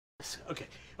Okay.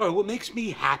 All right, what makes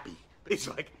me happy? It's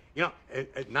like,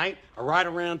 at night, I ride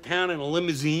around town in a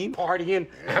limousine, partying,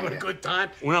 having a good time.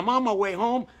 When I'm on my way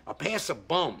home, I pass a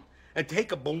bum and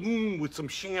take a balloon with some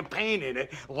champagne in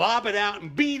it, lob it out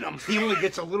and beat him. He only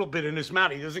gets a little bit in his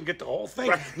mouth. He doesn't get the whole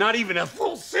thing, not even a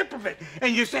full sip of it.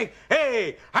 And you say,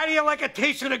 hey, how do you like a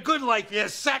taste of the good life, you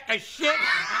sack of shit?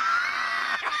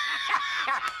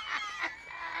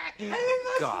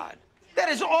 God. That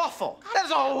is awful. That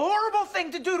is a horrible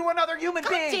thing to do to another human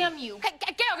being. God damn you.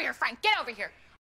 Get over here, Frank. Get over here.